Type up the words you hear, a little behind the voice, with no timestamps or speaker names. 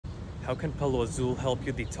How can Palo Azul help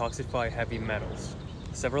you detoxify heavy metals?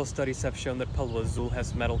 Several studies have shown that Palo Azul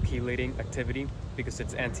has metal chelating activity because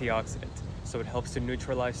it's antioxidant, so it helps to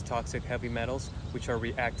neutralize toxic heavy metals, which are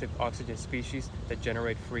reactive oxygen species that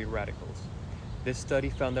generate free radicals. This study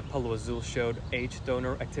found that Palo Azul showed H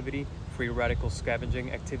donor activity, free radical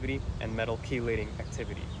scavenging activity, and metal chelating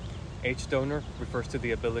activity. H donor refers to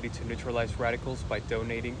the ability to neutralize radicals by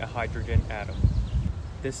donating a hydrogen atom.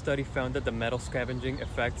 This study found that the metal scavenging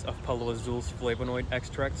effects of Palo Azul's flavonoid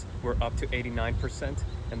extracts were up to 89%,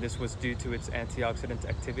 and this was due to its antioxidant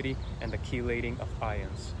activity and the chelating of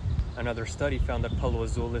ions. Another study found that Palo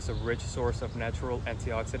Azul is a rich source of natural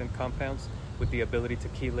antioxidant compounds with the ability to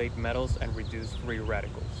chelate metals and reduce free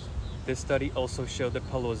radicals. This study also showed that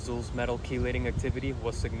Palo Azul's metal chelating activity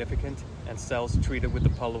was significant, and cells treated with the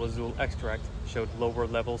Palo Azul extract showed lower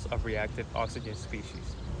levels of reactive oxygen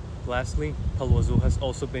species. Lastly, Palo Azul has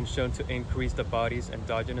also been shown to increase the body's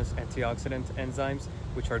endogenous antioxidant enzymes,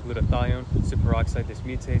 which are glutathione, superoxide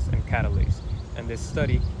dismutase, and catalase. And this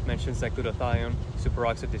study mentions that glutathione,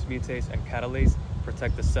 superoxide dismutase, and catalase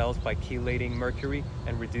protect the cells by chelating mercury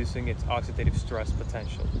and reducing its oxidative stress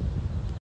potential.